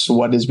supports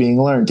what is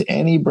being learned.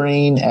 Any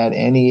brain at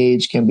any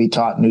age can be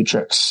taught new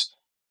tricks.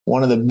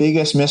 One of the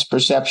biggest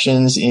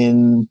misperceptions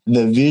in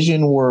the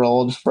vision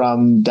world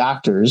from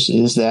doctors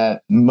is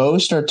that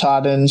most are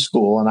taught in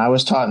school, and I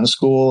was taught in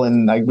school,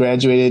 and I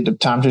graduated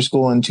optometry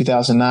school in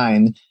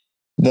 2009,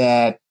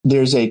 that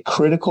there's a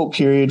critical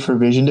period for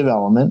vision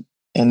development,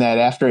 and that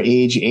after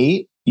age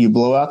 8, you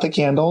blow out the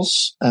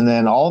candles, and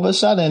then all of a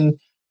sudden,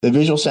 the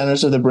visual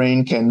centers of the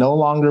brain can no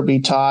longer be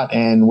taught,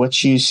 and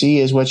what you see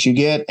is what you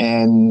get,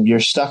 and you're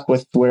stuck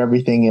with where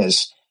everything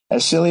is.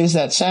 As silly as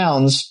that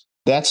sounds,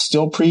 that's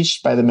still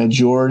preached by the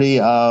majority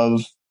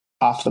of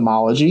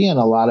ophthalmology and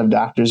a lot of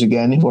doctors,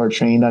 again, who are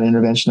trained on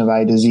intervention of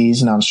eye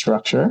disease and on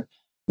structure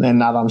and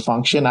not on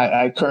function.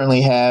 I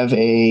currently have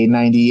a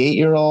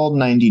 98-year-old,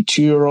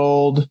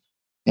 92-year-old,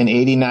 and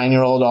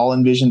 89-year-old all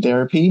in vision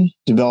therapy,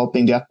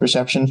 developing depth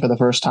perception for the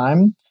first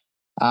time.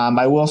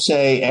 I will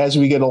say, as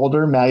we get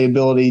older,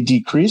 malleability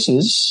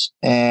decreases.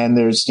 And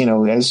there's,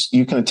 as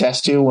you can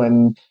attest to,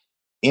 when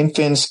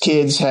infants,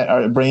 kids,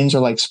 our brains are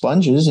like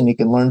sponges, and you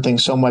can learn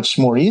things so much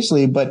more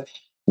easily. But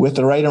with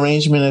the right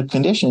arrangement of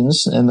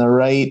conditions and the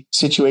right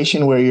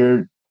situation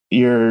where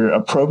you're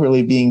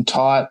appropriately being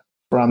taught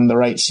from the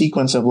right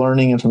sequence of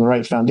learning and from the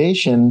right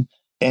foundation,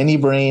 any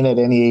brain at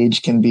any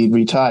age can be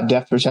retaught.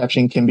 Depth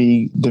perception can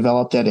be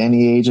developed at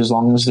any age as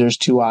long as there's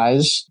two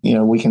eyes.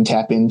 We can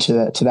tap into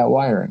that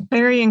wiring.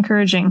 Very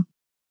encouraging.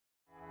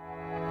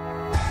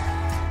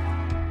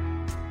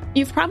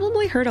 You've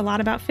probably heard a lot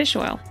about fish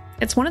oil.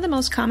 It's one of the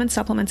most common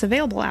supplements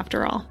available,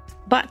 after all.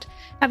 But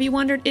have you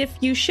wondered if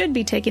you should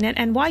be taking it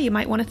and why you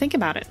might want to think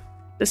about it?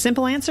 The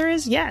simple answer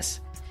is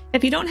yes.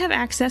 If you don't have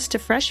access to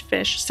fresh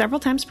fish several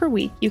times per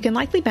week, you can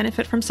likely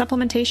benefit from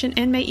supplementation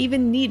and may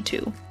even need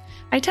to.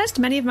 I test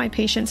many of my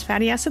patients'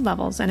 fatty acid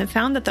levels and have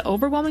found that the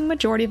overwhelming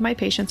majority of my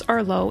patients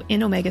are low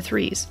in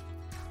omega-3s.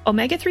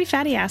 Omega-3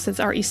 fatty acids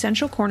are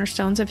essential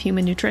cornerstones of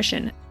human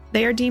nutrition.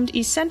 They are deemed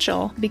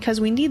essential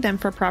because we need them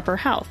for proper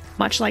health,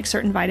 much like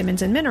certain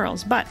vitamins and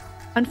minerals, but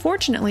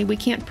unfortunately, we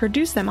can't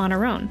produce them on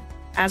our own.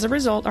 As a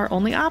result, our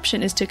only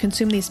option is to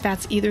consume these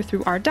fats either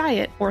through our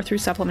diet or through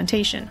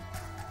supplementation.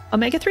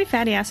 Omega-3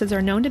 fatty acids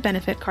are known to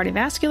benefit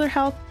cardiovascular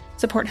health,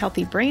 support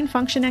healthy brain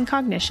function and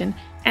cognition,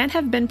 and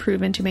have been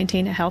proven to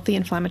maintain a healthy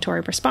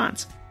inflammatory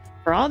response.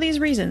 For all these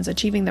reasons,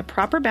 achieving the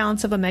proper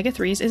balance of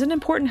omega-3s is an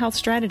important health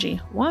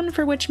strategy, one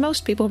for which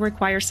most people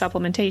require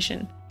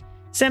supplementation.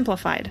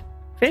 Simplified.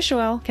 Fish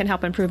oil can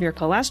help improve your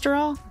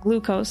cholesterol,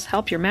 glucose,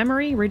 help your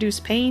memory, reduce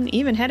pain,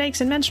 even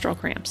headaches and menstrual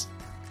cramps.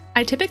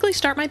 I typically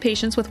start my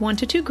patients with 1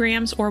 to 2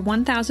 grams or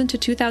 1,000 to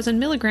 2,000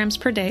 milligrams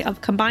per day of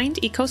combined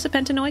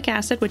eicosapentaenoic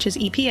acid, which is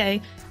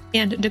EPA,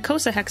 and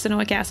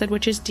docosahexaenoic acid,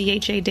 which is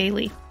DHA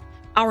daily.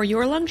 Our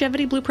Your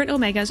Longevity Blueprint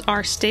Omegas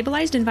are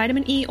stabilized in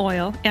vitamin E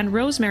oil, and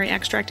rosemary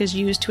extract is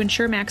used to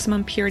ensure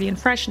maximum purity and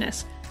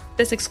freshness.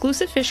 This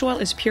exclusive fish oil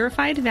is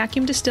purified,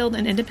 vacuum distilled,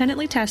 and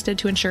independently tested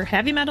to ensure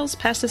heavy metals,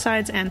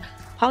 pesticides, and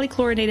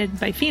polychlorinated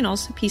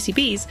biphenyls,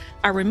 PCBs,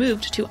 are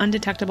removed to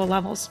undetectable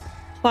levels.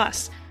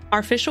 Plus,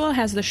 our fish oil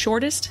has the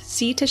shortest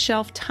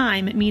sea-to-shelf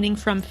time, meaning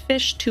from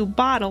fish to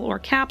bottle or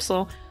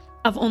capsule,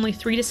 of only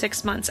 3 to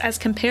 6 months, as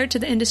compared to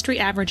the industry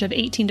average of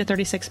 18 to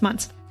 36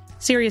 months.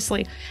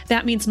 Seriously,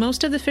 that means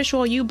most of the fish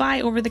oil you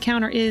buy over the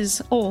counter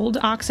is old,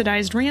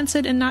 oxidized,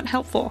 rancid, and not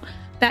helpful.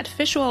 That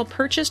fish oil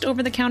purchased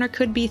over the counter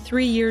could be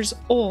 3 years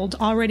old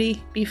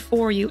already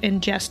before you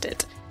ingest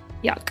it.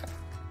 Yuck.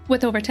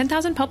 With over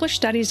 10,000 published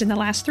studies in the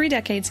last 3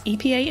 decades,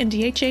 EPA and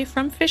DHA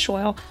from fish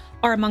oil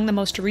are among the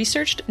most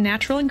researched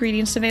natural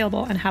ingredients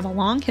available and have a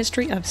long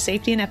history of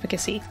safety and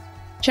efficacy.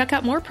 Check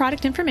out more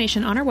product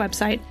information on our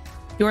website,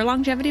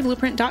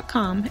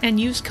 yourlongevityblueprint.com, and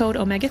use code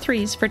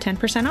OMEGA3s for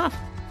 10% off.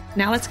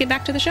 Now let's get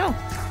back to the show.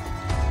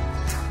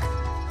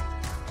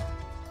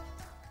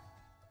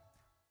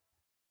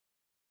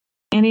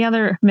 Any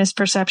other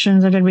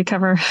misperceptions, or did we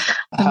cover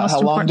the most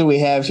How long do we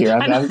have here?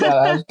 I've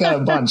got a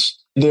bunch.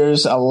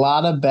 There's a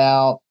lot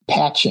about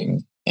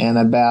patching and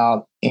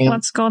about...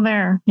 Let's go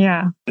there.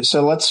 Yeah.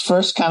 So let's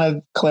first kind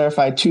of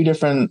clarify 2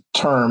 different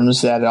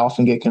terms that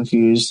often get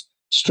confused: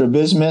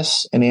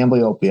 strabismus and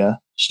amblyopia.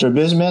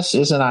 Strabismus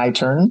is an eye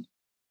turn.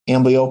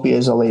 Amblyopia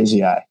is a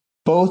lazy eye.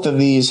 Both of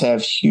these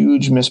have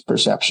huge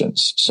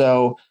misperceptions.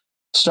 So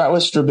start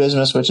with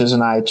strabismus, which is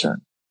an eye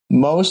turn.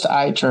 Most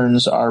eye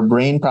turns are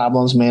brain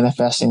problems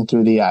manifesting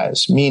through the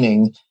eyes,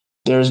 meaning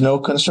there's no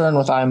concern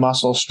with eye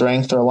muscle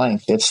strength or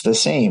length. It's the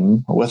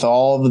same with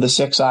all of the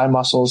 6 eye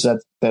muscles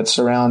that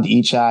surround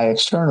each eye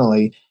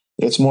externally.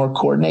 It's more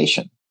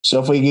coordination.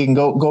 So if we can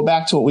go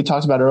back to what we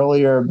talked about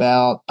earlier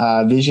about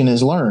vision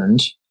is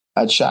learned,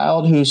 a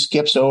child who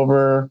skips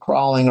over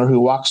crawling or who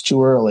walks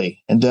too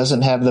early and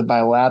doesn't have the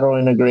bilateral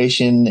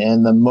integration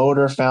and the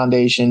motor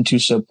foundation to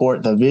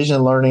support the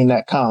vision learning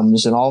that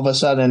comes, and all of a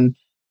sudden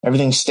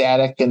everything's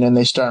static, and then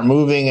they start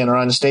moving and are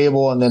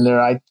unstable, and then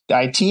their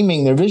eye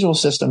teaming, their visual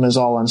system is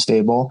all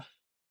unstable.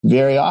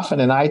 Very often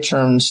an eye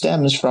turn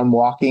stems from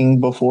walking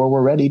before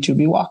we're ready to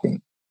be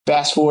walking.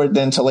 Fast forward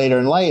then to later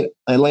in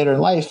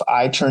life,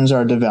 eye turns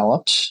are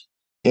developed.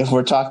 If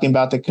we're talking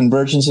about the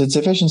convergence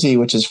insufficiency,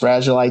 which is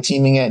fragile eye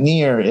teaming at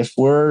near, if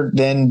we're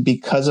then,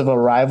 because of a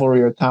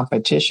rivalry or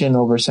competition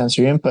over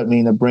sensory input,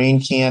 meaning the brain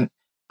can't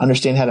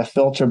understand how to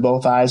filter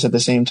both eyes at the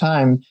same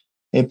time,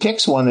 it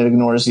picks one and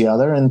ignores the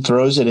other and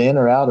throws it in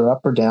or out or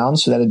up or down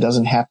so that it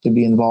doesn't have to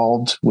be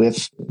involved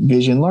with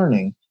vision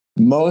learning.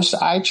 Most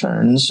eye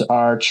turns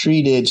are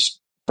treated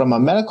from a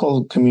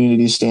medical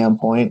community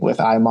standpoint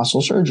with eye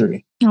muscle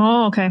surgery.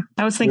 Oh, okay.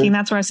 I was thinking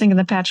that's where I was thinking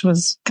the patch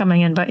was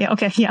coming in, but yeah,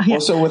 okay. Yeah. Well,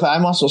 so with eye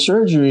muscle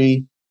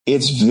surgery,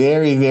 it's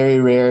very,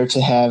 very rare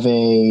to have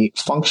a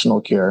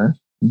functional cure.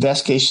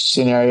 Best case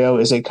scenario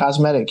is a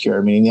cosmetic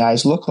cure, meaning the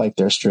eyes look like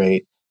they're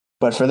straight.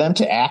 But for them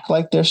to act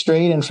like they're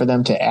straight and for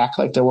them to act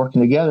like they're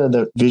working together,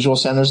 the visual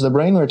centers of the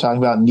brain we were talking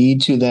about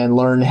need to then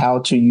learn how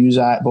to use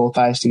both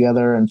eyes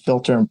together and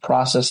filter and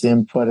process the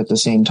input at the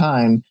same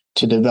time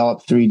to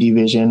develop 3D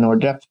vision or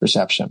depth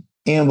perception.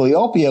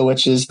 Amblyopia,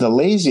 which is the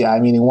lazy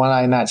eye, meaning one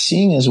eye not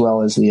seeing as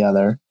well as the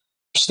other,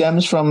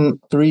 stems from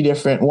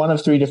one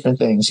of three different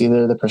things.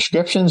 Either the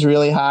prescription's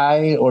really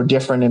high or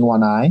different in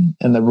one eye,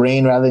 and the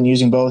brain, rather than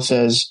using both,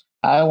 says,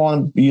 I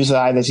want to use the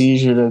eye that's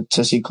easier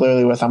to see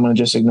clearly with. I'm going to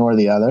just ignore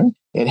the other.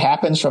 It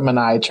happens from an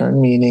eye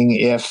turn, meaning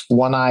if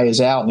one eye is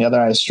out and the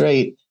other eye is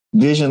straight,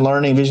 vision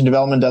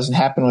development doesn't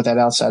happen with that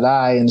outside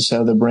eye. And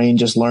so the brain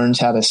just learns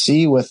how to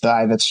see with the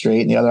eye that's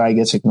straight and the other eye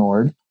gets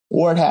ignored.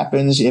 Or it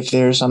happens if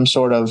there's some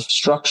sort of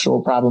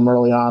structural problem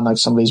early on, like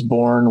somebody's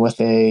born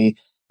with a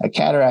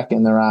cataract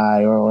in their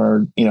eye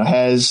or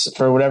has,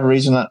 for whatever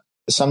reason,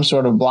 some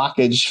sort of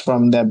blockage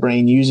from that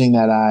brain using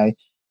that eye.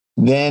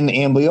 Then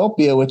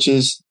amblyopia, which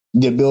is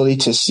the ability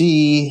to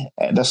see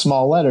the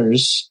small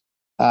letters,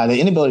 the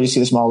inability to see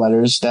the small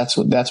letters, that's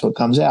what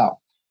comes out.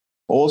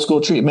 Old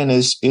school treatment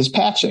is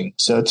patching.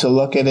 So to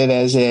look at it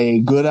as a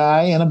good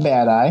eye and a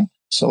bad eye.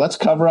 So let's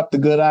cover up the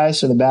good eye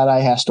so the bad eye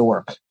has to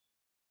work.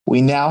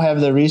 We now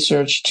have the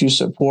research to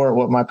support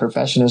what my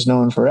profession has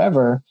known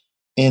forever,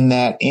 in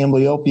that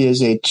amblyopia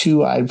is a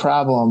two-eyed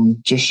problem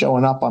just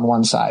showing up on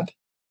one side.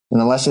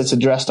 And unless it's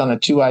addressed on a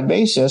two-eyed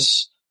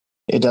basis,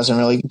 it doesn't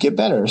really get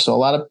better. So a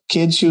lot of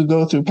kids who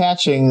go through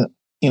patching,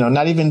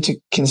 not even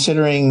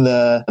considering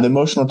the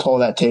emotional toll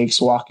that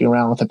takes walking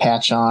around with a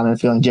patch on and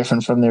feeling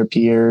different from their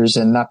peers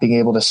and not being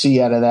able to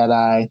see out of that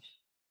eye.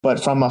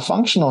 But from a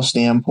functional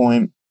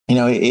standpoint,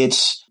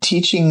 it's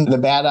teaching the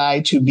bad eye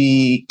to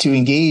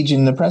engage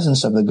in the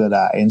presence of the good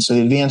eye. And so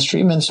the advanced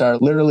treatments are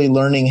literally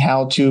learning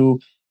how to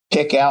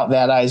pick out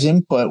that eye's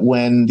input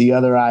when the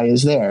other eye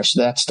is there.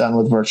 So that's done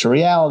with virtual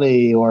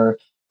reality or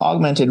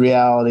augmented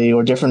reality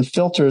or different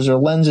filters or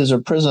lenses or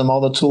prism,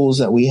 all the tools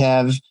that we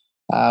have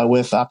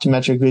with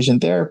optometric vision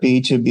therapy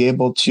to be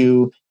able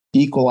to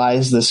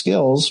equalize the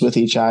skills with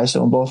each eye.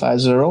 So when both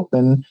eyes are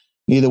open,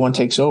 neither one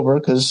takes over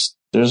because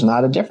there's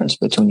not a difference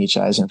between each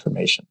eye's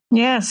information.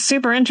 Yeah,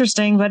 super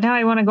interesting. But now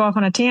I want to go off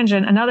on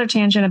another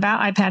tangent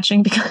about eye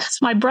patching, because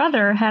my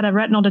brother had a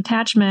retinal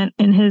detachment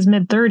in his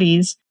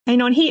mid-30s.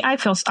 And I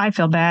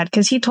feel bad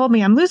because he told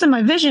me I'm losing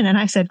my vision. And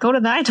I said, go to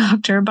the eye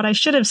doctor, but I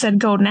should have said,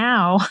 go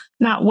now,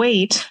 not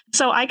wait.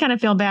 So I kind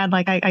of feel bad.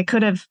 Like I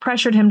could have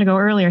pressured him to go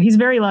earlier. He's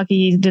very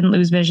lucky he didn't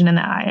lose vision in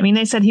the eye. I mean,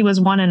 they said he was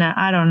 1 in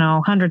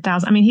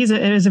 100,000. I mean,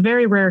 it was a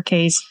very rare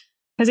case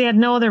because he had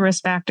no other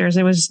risk factors.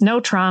 There was no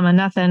trauma,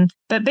 nothing.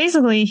 But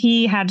basically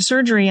he had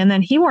surgery and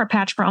then he wore a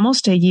patch for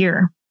almost a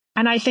year.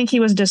 And I think he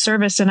was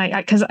disserviced. And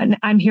because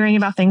I'm hearing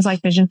about things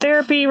like vision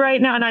therapy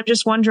right now. And I'm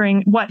just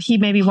wondering what he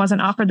maybe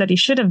wasn't offered that he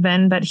should have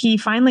been, but he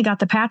finally got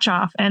the patch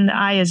off. And the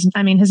eye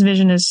his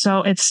vision is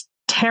it's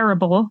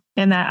terrible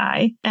in that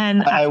eye.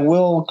 And I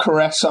will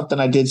correct something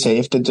I did say.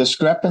 If the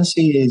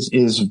discrepancy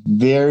is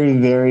very,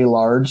 very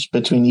large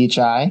between each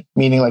eye,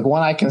 meaning like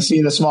one eye can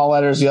see the small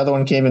letters, the other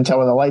one can't even tell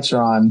where the lights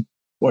are on,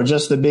 or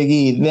just the big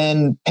E,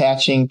 then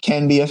patching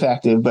can be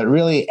effective. But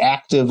really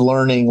active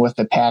learning with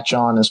the patch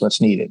on is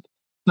what's needed.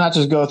 Not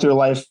just go through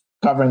life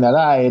covering that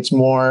eye. It's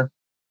more,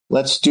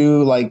 let's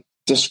do like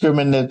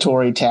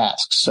discriminatory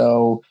tasks.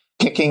 So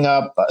picking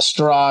up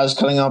straws,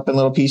 cutting up in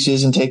little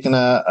pieces and taking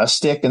a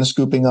stick and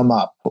scooping them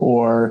up.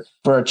 Or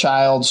for a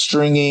child,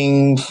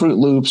 stringing Fruit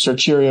Loops or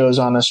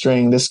Cheerios on a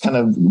string. This kind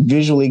of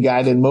visually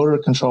guided motor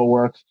control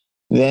work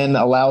then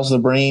allows the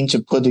brain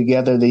to put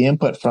together the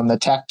input from the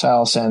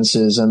tactile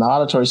senses and the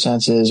auditory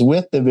senses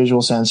with the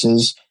visual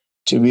senses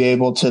to be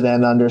able to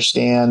then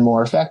understand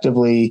more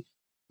effectively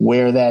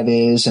where that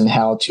is and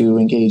how to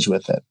engage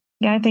with it.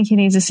 Yeah, I think he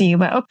needs to see you,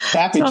 but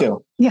happy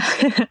to. Yeah.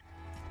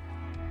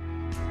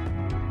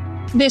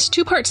 This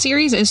 2-part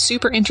series is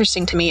super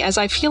interesting to me as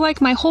I feel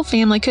like my whole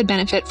family could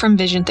benefit from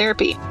vision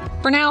therapy.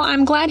 For now,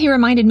 I'm glad he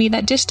reminded me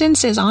that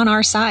distance is on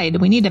our side.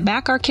 We need to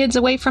back our kids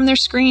away from their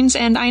screens,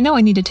 and I know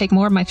I need to take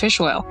more of my fish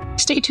oil.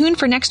 Stay tuned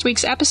for next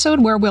week's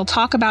episode where we'll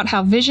talk about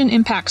how vision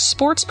impacts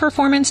sports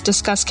performance,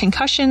 discuss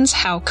concussions,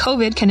 how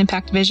COVID can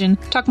impact vision,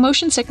 talk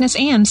motion sickness,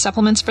 and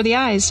supplements for the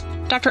eyes.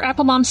 Dr.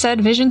 Applebaum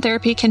said vision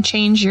therapy can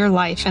change your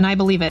life, and I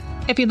believe it.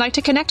 If you'd like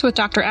to connect with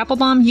Dr.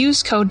 Applebaum,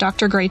 use code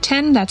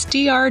DrGray10, that's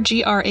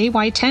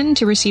DRGRAY10,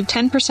 to receive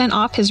 10%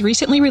 off his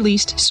recently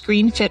released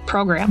Screen Fit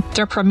program,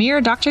 their premier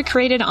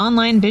doctor-created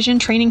online vision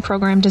training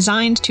program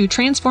designed to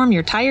transform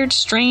your tired,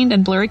 strained,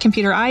 and blurry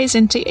computer eyes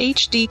into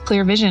HD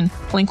clear vision.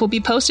 Link will be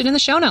posted in the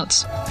show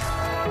notes.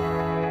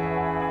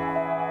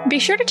 Be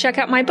sure to check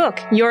out my book,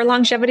 Your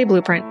Longevity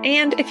Blueprint,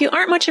 and if you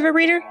aren't much of a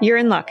reader, you're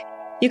in luck.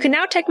 You can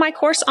now take my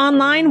course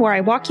online where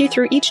I walk you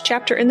through each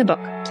chapter in the book.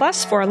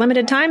 Plus, for a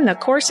limited time, the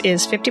course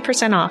is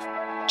 50% off.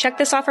 Check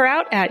this offer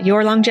out at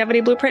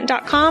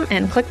yourlongevityblueprint.com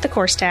and click the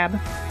course tab.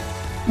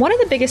 One of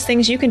the biggest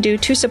things you can do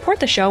to support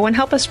the show and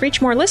help us reach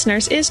more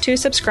listeners is to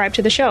subscribe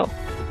to the show.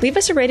 Leave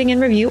us a rating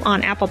and review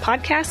on Apple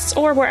Podcasts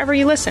or wherever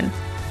you listen.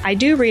 I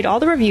do read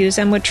all the reviews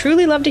and would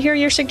truly love to hear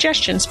your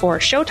suggestions for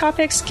show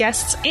topics,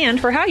 guests,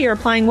 and for how you're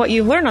applying what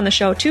you've learned on the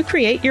show to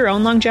create your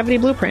own longevity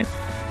blueprint.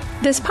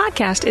 This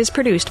podcast is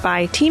produced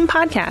by Team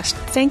Podcast.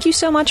 Thank you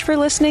so much for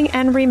listening,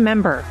 and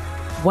remember,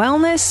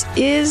 wellness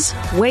is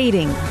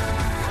waiting.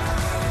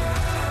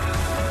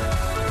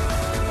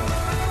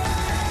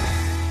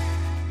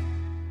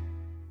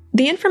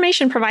 The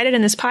information provided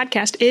in this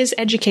podcast is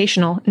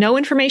educational. No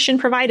information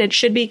provided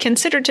should be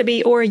considered to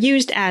be or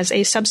used as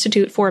a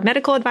substitute for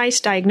medical advice,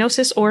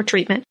 diagnosis, or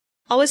treatment.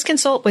 Always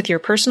consult with your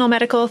personal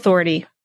medical authority.